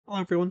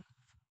Hello everyone.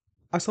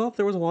 I saw that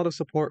there was a lot of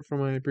support for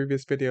my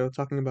previous video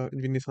talking about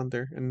Ingenious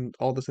Hunter and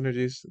all the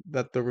synergies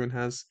that the rune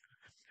has.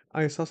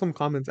 I saw some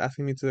comments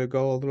asking me to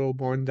go a little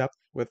more in depth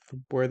with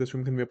where this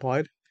rune can be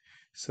applied.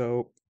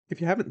 So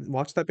if you haven't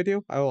watched that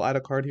video, I will add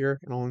a card here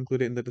and I'll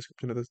include it in the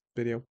description of this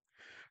video.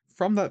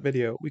 From that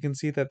video, we can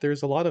see that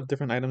there's a lot of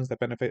different items that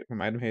benefit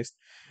from item haste,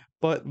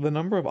 but the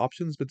number of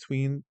options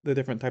between the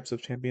different types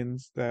of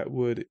champions that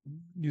would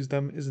use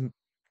them isn't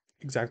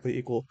exactly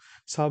equal.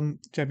 Some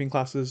champion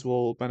classes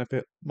will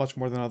benefit much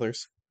more than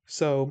others.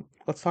 So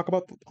let's talk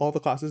about all the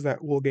classes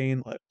that will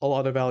gain a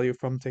lot of value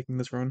from taking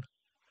this rune.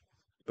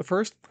 But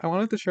first, I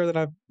wanted to share that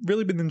I've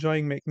really been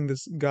enjoying making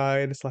this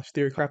guide slash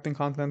theory crafting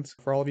content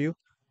for all of you,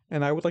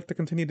 and I would like to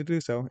continue to do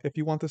so. If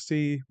you want to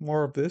see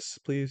more of this,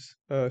 please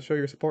show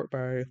your support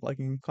by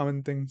liking,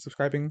 commenting,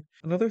 subscribing.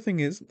 Another thing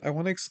is, I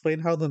want to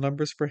explain how the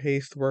numbers for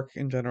haste work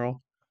in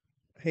general.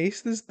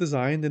 Haste is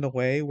designed in a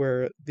way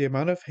where the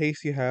amount of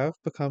haste you have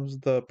becomes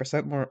the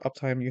percent more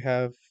uptime you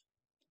have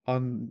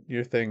on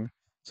your thing.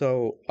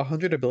 So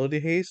 100 ability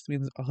haste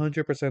means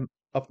 100%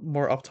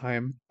 more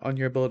uptime on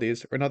your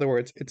abilities. Or in other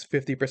words, it's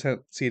 50%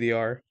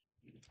 CDR.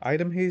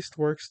 Item haste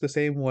works the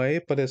same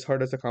way, but it's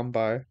harder to come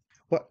by.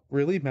 What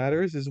really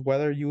matters is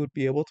whether you would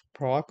be able to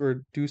proc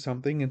or do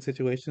something in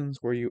situations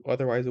where you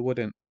otherwise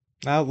wouldn't.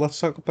 Now let's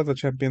talk about the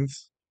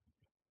champions.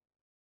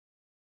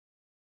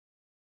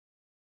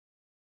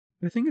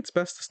 I think it's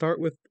best to start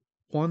with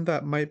one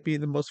that might be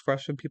the most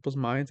fresh in people's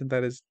minds, and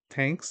that is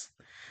tanks.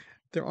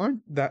 There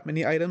aren't that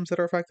many items that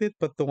are affected,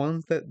 but the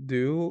ones that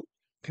do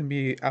can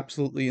be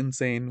absolutely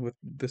insane with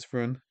this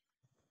rune.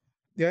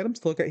 The items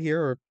to look at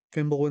here are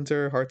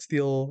Fimbulwinter,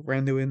 Heartsteel,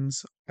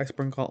 Randuin's,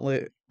 Iceborne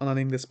Gauntlet,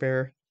 Unending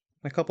Despair,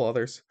 and a couple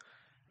others.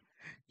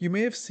 You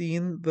may have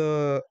seen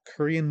the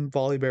Korean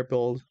Volibear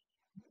build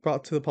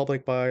brought to the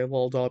public by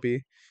Lol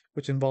Dobby,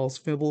 which involves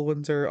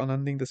Fimbulwinter,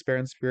 Unending Despair,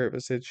 and Spirit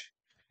Visage.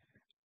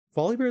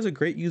 Volibear is a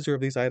great user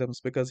of these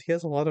items because he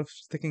has a lot of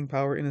sticking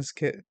power in his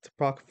kit to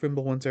proc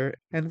Fimbulwinter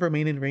and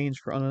remain in range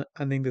for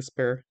Unending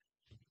Despair,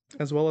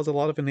 as well as a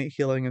lot of innate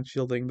healing and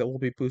shielding that will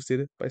be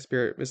boosted by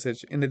Spirit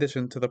Visage in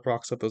addition to the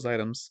procs of those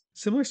items.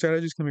 Similar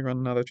strategies can be run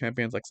on other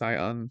champions like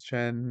Sion,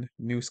 Shen,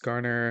 New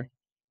Skarner,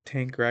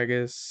 Tank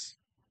Gragas,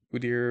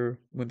 Udyr,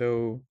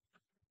 Window,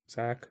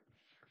 Zac,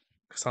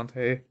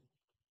 Cassante.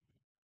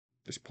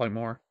 There's probably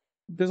more.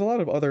 There's a lot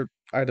of other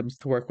items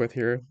to work with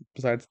here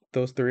besides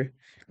those three,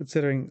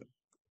 considering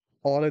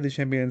a lot of these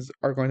champions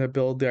are going to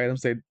build the items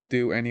they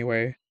do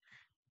anyway.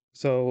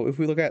 So if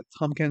we look at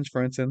Tomkins,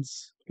 for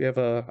instance, we have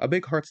a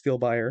big Heartsteel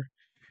buyer.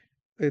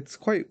 It's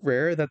quite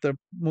rare that the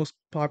most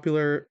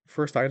popular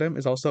first item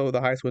is also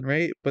the highest win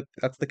rate, but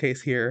that's the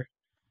case here.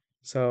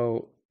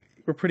 So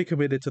we're pretty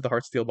committed to the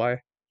Heartsteel buy.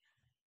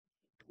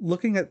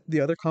 Looking at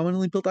the other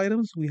commonly built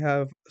items, we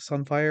have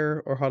Sunfire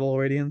or Huddle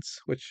Radiance,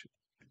 which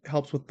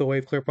helps with the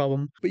wave clear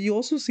problem. But you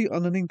also see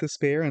Unending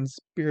Despair and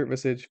Spirit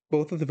Visage,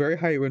 both with very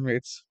high win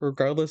rates,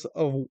 regardless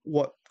of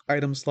what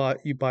item slot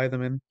you buy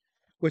them in,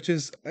 which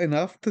is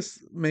enough to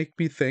make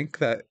me think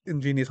that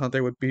Ingenious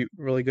Hunter would be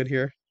really good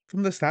here.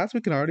 From the stats,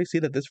 we can already see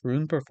that this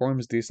rune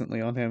performs decently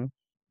on him.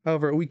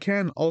 However, we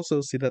can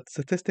also see that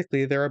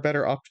statistically there are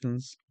better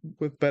options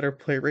with better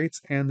play rates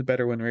and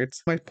better win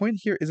rates. My point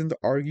here isn't to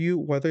argue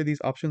whether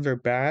these options are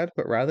bad,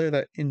 but rather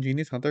that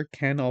Ingenious Hunter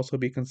can also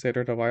be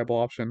considered a viable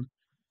option.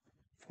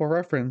 For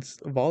reference,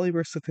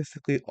 Volibear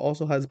statistically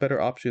also has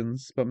better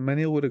options, but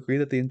many would agree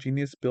that the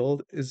Ingenious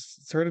build is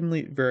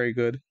certainly very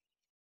good.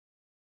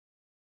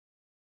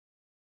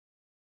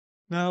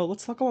 Now,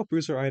 let's talk about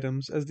bruiser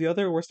items, as the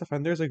other worst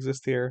offenders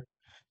exist here.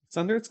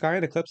 Sundered Sky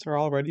and Eclipse are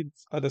already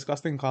a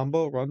disgusting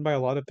combo run by a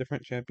lot of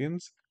different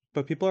champions,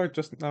 but people are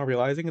just now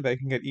realizing that it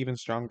can get even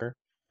stronger.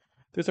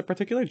 There's a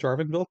particular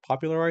Jarvan build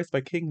popularized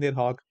by King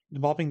Nidhogg,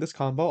 involving this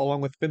combo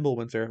along with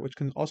Fimbulwinter, which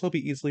can also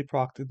be easily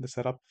procced in this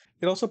setup.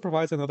 It also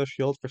provides another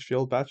shield for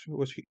Shield Batch,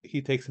 which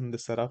he takes in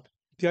this setup.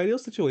 The ideal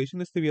situation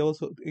is to be able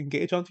to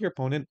engage onto your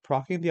opponent,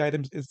 proccing the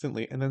items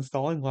instantly, and then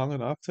stalling long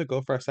enough to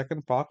go for a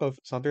second proc of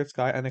Sundered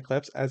Sky and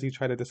Eclipse as you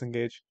try to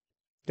disengage.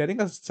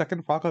 Getting a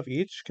second proc of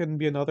each can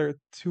be another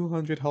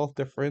 200 health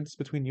difference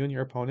between you and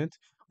your opponent,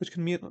 which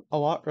can mean a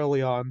lot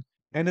early on,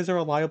 and is a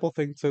reliable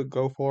thing to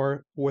go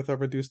for with a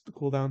reduced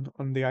cooldown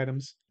on the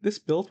items. This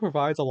build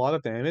provides a lot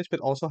of damage,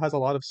 but also has a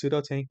lot of pseudo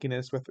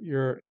tankiness with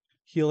your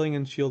healing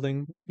and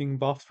shielding being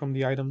buffed from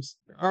the items.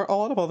 There are a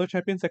lot of other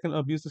champions that can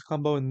abuse this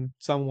combo in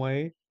some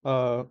way.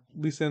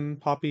 Lee Sin,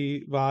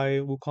 Poppy, Vi,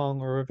 Wukong,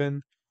 or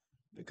Riven.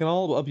 They can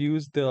all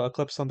abuse the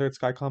Eclipse Sundered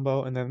Sky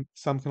combo, and then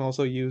some can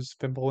also use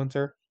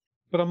Fimbulwinter.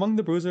 But among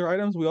the bruiser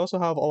items, we also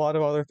have a lot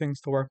of other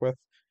things to work with.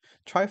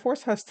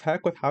 Triforce has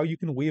tech with how you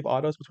can weave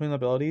autos between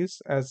abilities,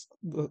 as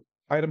the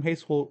item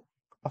haste will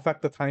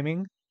affect the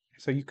timing,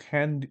 so you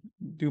can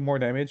do more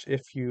damage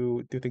if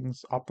you do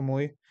things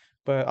optimally.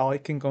 But I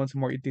can go into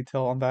more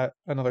detail on that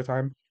another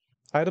time.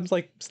 Items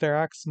like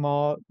Sterax,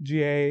 Maw,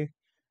 GA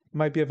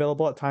might be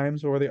available at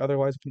times where they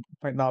otherwise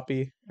might not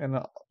be, and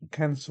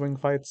can swing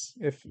fights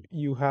if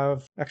you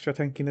have extra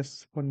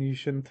tankiness when you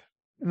shouldn't.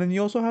 And then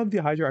you also have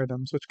the Hydra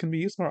items, which can be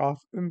used more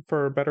often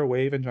for better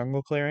wave and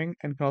jungle clearing,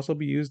 and can also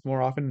be used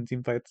more often in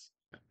team fights.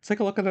 Let's take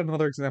a look at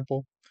another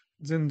example.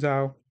 Xin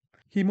Zhao.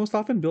 He most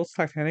often builds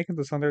Titanic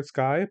into Sundered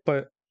Sky,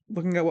 but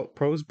looking at what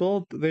pros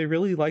build, they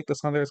really like the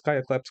Sundered Sky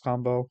Eclipse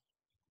combo,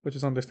 which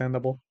is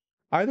understandable.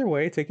 Either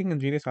way, taking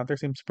Ingenious Hunter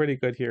seems pretty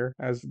good here,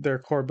 as their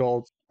core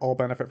builds all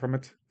benefit from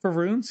it. For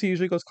runes, he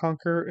usually goes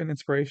Conquer and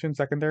Inspiration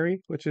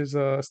secondary, which is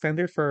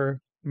standard for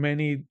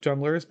many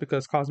junglers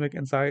because Cosmic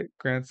Insight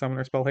grants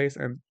Summoner Spell Haste,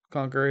 and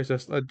Conquer is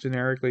just a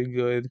generically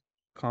good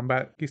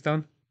combat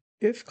keystone.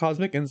 If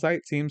Cosmic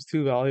Insight seems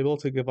too valuable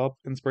to give up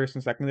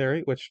Inspiration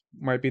Secondary, which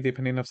might be the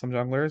opinion of some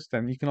junglers,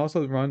 then you can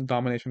also run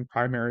Domination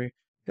Primary.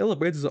 Hill of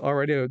Blades is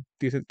already a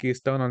decent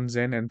keystone on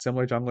Xin and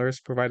similar junglers,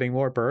 providing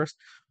more burst,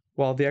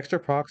 while the extra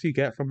procs you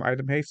get from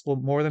item haste will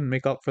more than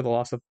make up for the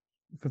loss of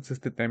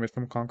consistent damage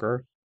from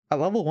Conqueror. At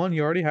level 1,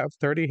 you already have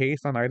 30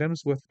 haste on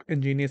items with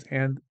Ingenious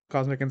and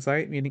Cosmic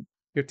Insight, meaning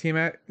your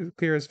teammate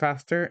clears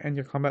faster and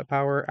your combat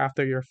power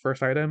after your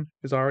first item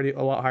is already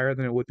a lot higher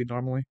than it would be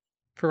normally.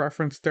 For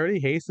reference, 30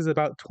 haste is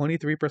about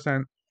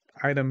 23%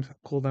 item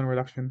cooldown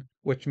reduction,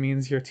 which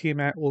means your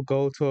teammate will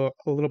go to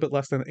a little bit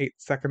less than 8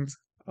 seconds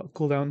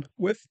cooldown.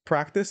 With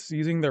practice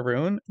using the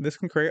rune, this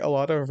can create a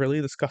lot of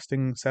really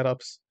disgusting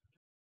setups.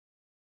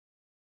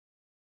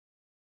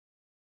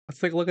 Let's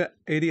take a look at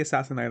AD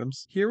Assassin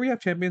items. Here we have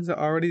champions that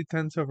already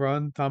tend to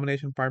run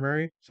Domination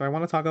Primary, so I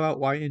want to talk about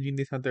why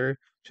Ingenious Hunter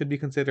should be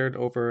considered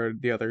over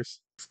the others.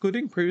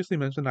 Excluding previously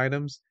mentioned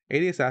items,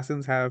 AD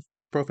Assassins have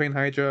Profane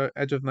Hydra,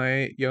 Edge of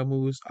Night,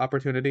 Yomu's,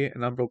 Opportunity,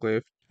 and Umbral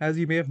Glaive. As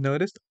you may have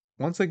noticed,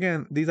 once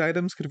again, these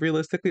items could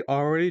realistically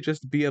already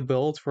just be a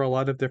build for a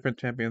lot of different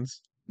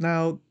champions.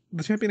 Now,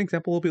 the champion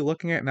example we'll be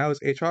looking at now is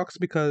Aatrox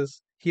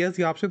because he has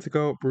the option to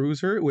go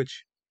Bruiser,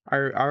 which I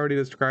already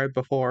described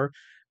before,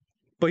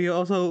 but he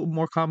also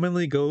more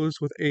commonly goes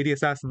with AD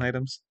assassin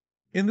items.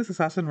 In this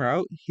assassin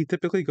route, he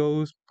typically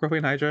goes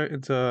Profane Hydra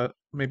into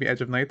maybe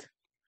Edge of Night.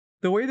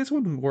 The way this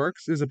one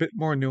works is a bit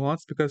more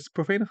nuanced because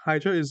Profane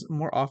Hydra is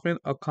more often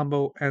a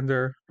combo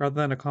ender rather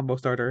than a combo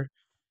starter,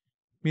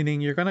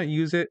 meaning you're gonna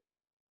use it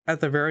at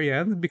the very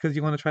end because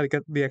you want to try to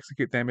get the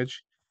execute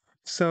damage.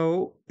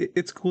 So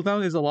its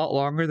cooldown is a lot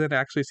longer than it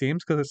actually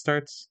seems because it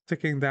starts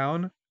ticking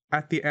down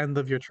at the end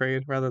of your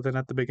trade rather than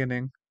at the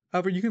beginning.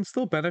 However, you can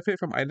still benefit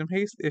from item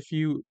haste if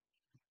you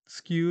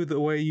skew the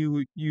way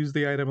you use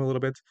the item a little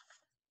bit.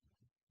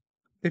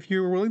 If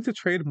you're willing to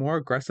trade more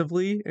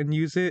aggressively and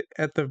use it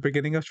at the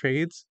beginning of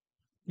trades,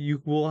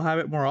 you will have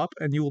it more up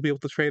and you will be able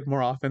to trade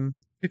more often.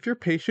 If you're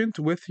patient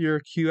with your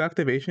Q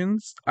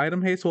activations,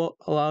 item haste will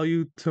allow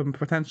you to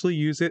potentially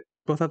use it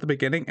both at the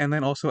beginning and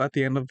then also at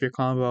the end of your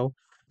combo,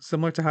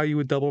 similar to how you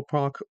would double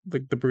proc the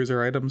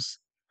bruiser items.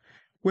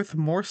 With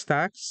more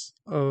stacks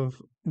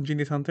of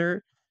Genius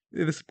Hunter,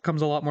 this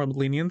becomes a lot more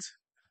lenient.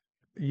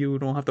 You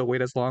don't have to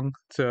wait as long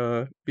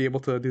to be able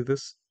to do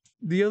this.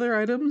 The other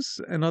items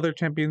and other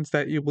champions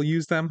that you will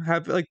use them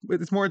have like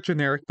it's more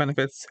generic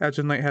benefits. Edge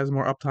Knight has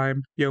more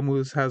uptime.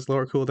 Yomu's has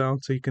lower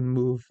cooldown, so you can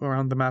move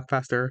around the map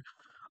faster.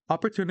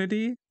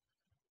 Opportunity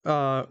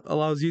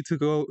allows you to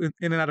go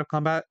in and out of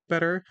combat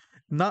better.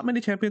 Not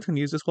many champions can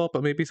use this well,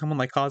 but maybe someone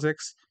like Kha'Zix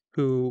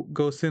who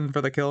goes in for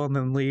the kill and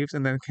then leaves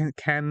and then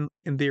can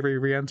in theory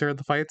re-enter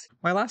the fight.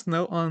 My last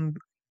note on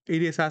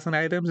AD Assassin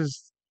items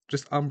is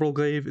just Umbral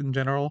Glaive in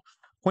general.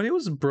 When it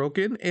was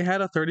broken, it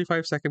had a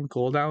 35-second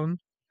cooldown,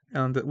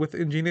 and with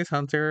Ingenious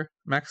Hunter,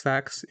 max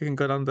stacks, it can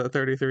go down to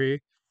 33.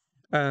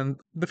 And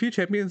the few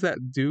champions that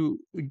do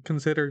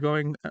consider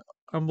going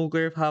Umbral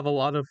Glaive have a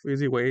lot of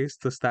easy ways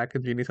to stack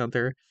Ingenious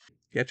Hunter.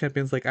 You have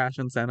champions like Ashe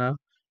and Senna,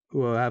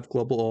 who have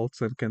global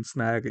ults and can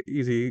snag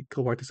easy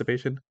kill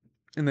participation.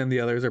 And then the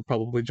others are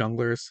probably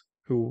junglers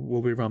who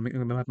will be roaming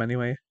the map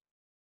anyway.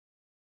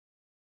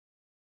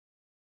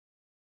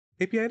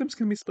 AP items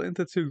can be split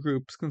into two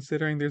groups,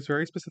 considering there's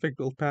very specific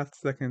build paths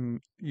that can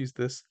use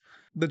this.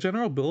 The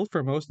general build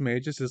for most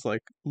mages is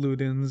like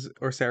Ludens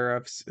or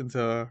Seraphs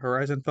into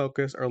Horizon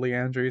Focus or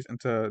Leandries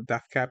into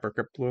Deathcap or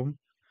Crypt Bloom.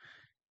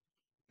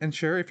 And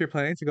sure, if you're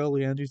planning to go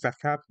Leandries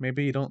Deathcap,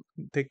 maybe you don't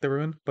take the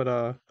rune,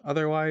 but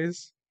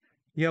otherwise,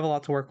 you have a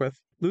lot to work with.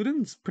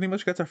 Ludens pretty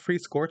much gets a free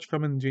Scorch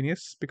from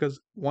Ingenious because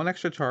one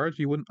extra charge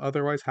you wouldn't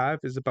otherwise have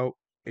is about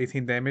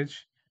 18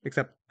 damage,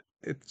 except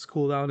its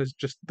cooldown is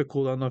just the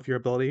cooldown of your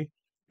ability.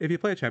 If you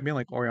play a champion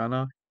like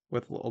Orianna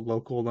with a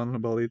low cooldown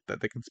ability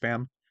that they can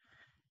spam,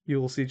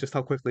 you will see just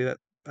how quickly that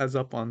adds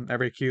up on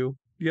every Q.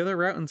 The other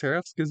route in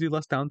Seraphs gives you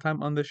less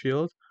downtime on the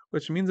shield,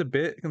 which means a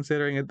bit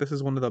considering that this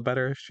is one of the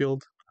better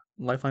shield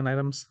lifeline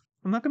items.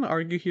 I'm not going to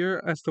argue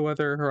here as to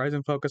whether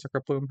Horizon Focus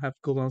or Kerplume have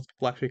cooldowns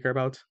people actually care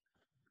about.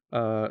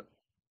 Uh,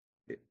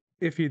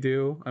 if you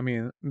do, I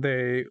mean,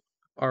 they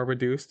are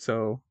reduced,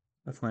 so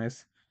that's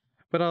nice.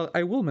 But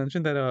I will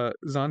mention that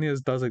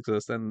Zhonya's does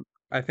exist, and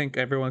I think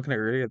everyone can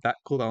agree that that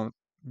cooldown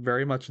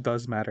very much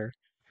does matter.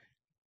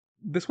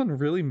 This one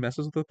really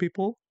messes with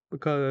people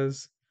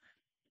because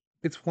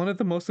it's one of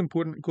the most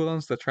important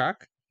cooldowns to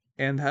track,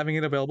 and having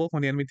it available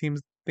when the enemy team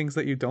thinks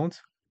that you don't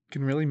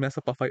can really mess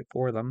up a fight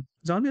for them.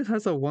 Zhonya's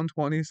has a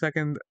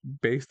 120-second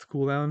based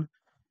cooldown,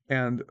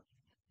 and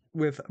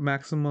with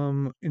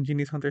maximum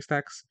Ingenious Hunter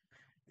stacks,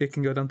 it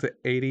can go down to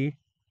 80,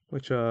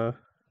 which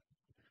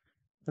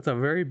that's a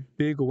very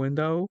big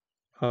window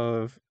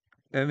of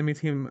enemy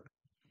team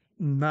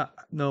not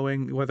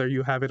knowing whether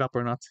you have it up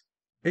or not.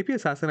 AP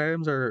assassin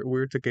items are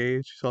weird to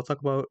gauge, so I'll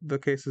talk about the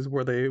cases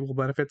where they will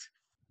benefit.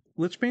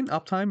 Lichbane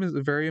uptime is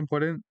very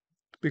important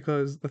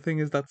because the thing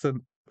is that's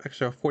an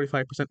extra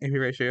 45% AP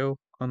ratio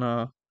on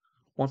a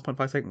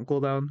 1.5-second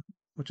cooldown,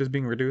 which is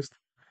being reduced.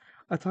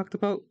 I talked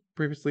about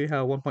previously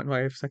how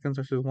 1.5 seconds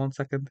versus 1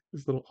 second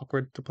is a little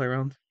awkward to play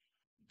around.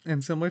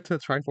 And similar to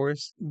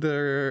Triforce,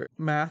 their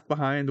math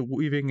behind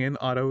weaving in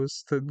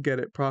autos to get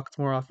it procced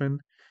more often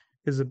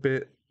is a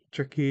bit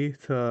tricky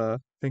to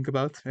think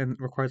about and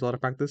requires a lot of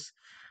practice.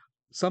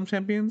 Some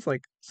champions,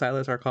 like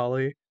Silas or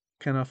Kali,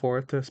 can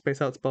afford to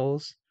space out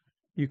spells.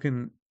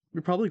 You're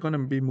probably going to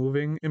be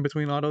moving in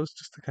between autos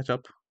just to catch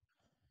up.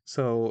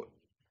 So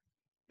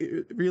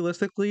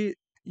realistically,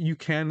 you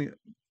can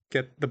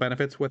get the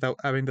benefits without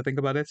having to think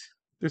about it.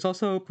 There's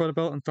also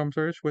Protobelt and Storm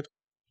Surge, which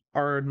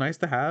are nice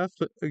to have,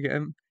 but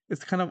again,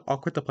 it's kind of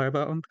awkward to play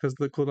about them because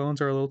the cooldowns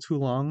are a little too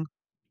long.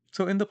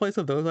 So in the place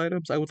of those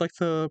items, I would like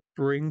to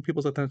bring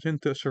people's attention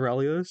to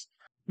Shirelia's,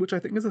 which I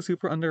think is a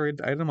super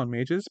underrated item on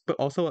mages, but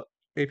also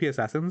AP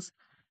assassins.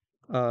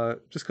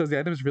 Just because the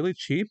item is really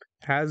cheap,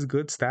 has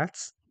good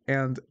stats,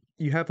 and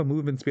you have a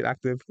movement speed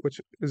active, which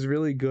is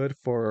really good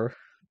for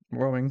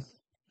roaming.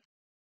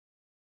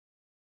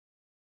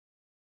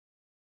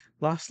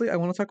 Lastly, I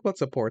want to talk about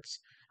supports.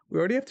 We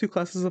already have two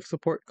classes of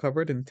support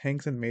covered in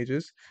tanks and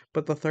mages,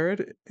 but the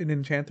third, in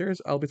enchanters,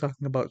 I'll be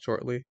talking about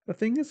shortly. The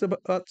thing is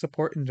about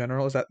support in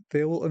general is that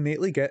they will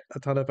innately get a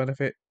ton of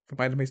benefit from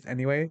item haste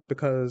anyway,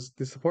 because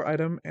the support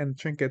item and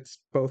trinkets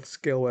both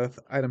scale with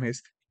item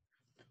haste.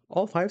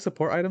 All five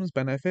support items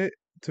benefit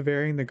to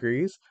varying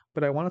degrees,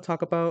 but I want to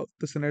talk about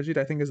the synergy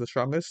that I think is the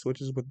strongest,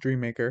 which is with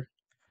Dreammaker.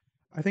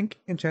 I think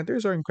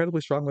enchanters are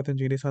incredibly strong with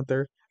Ingenious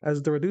Hunter,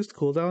 as the reduced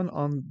cooldown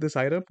on this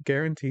item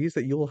guarantees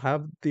that you will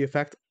have the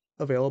effect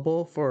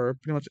available for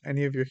pretty much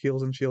any of your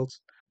heals and shields.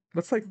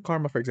 Let's take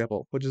Karma for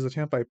example, which is a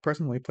champ I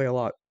personally play a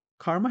lot.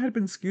 Karma had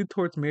been skewed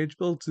towards mage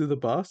builds due to the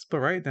buffs, but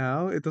right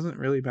now it doesn't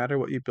really matter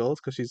what you build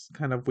because she's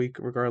kind of weak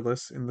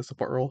regardless in the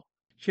support role.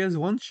 She has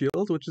one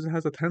shield, which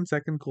has a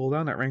 10-second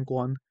cooldown at rank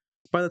 1.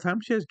 By the time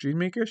she has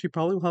Dreammaker, she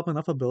probably will have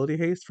enough ability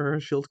haste for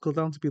her shield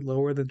cooldown to be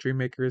lower than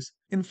Dreammaker's.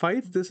 In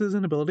fights, this is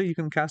an ability you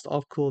can cast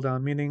off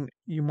cooldown, meaning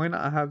you might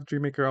not have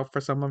Dreammaker out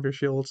for some of your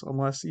shields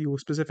unless you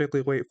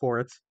specifically wait for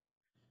it.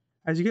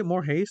 As you get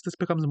more haste, this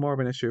becomes more of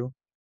an issue.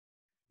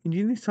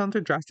 Ingenious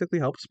Hunter drastically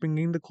helps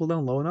bringing the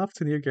cooldown low enough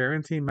to near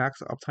guarantee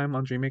max uptime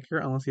on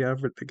Dreammaker unless you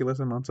have ridiculous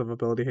amounts of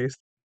ability haste.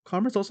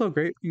 Karma's also a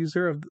great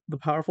user of the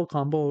powerful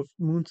combo of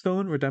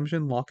Moonstone,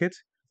 Redemption, Locket,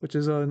 which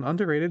is an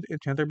underrated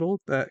enchanter build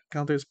that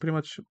counters pretty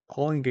much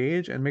all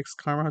engage and makes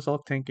Karma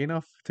herself tanky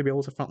enough to be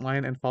able to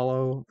frontline and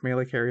follow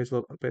melee carries a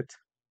little bit.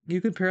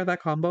 You could pair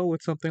that combo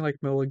with something like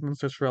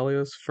Malignance or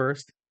Shirelia's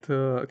first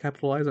to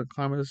capitalize on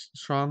Karma's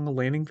strong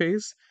laning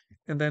phase,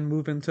 and then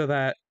move into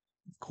that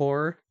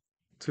core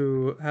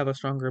to have a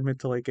stronger mid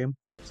to late game.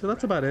 So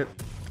that's about it.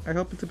 I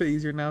hope it's a bit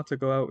easier now to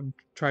go out and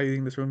try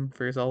using this rune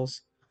for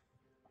yourselves.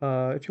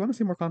 If you want to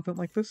see more content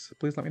like this,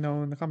 please let me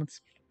know in the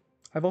comments.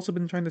 I've also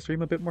been trying to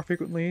stream a bit more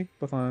frequently,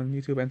 both on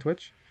YouTube and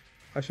Twitch.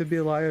 I should be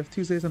live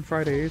Tuesdays and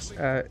Fridays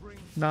at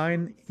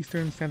 9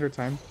 Eastern Standard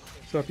Time,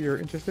 so if you're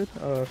interested,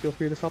 feel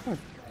free to stop by.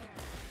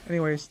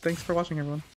 Anyways, thanks for watching everyone.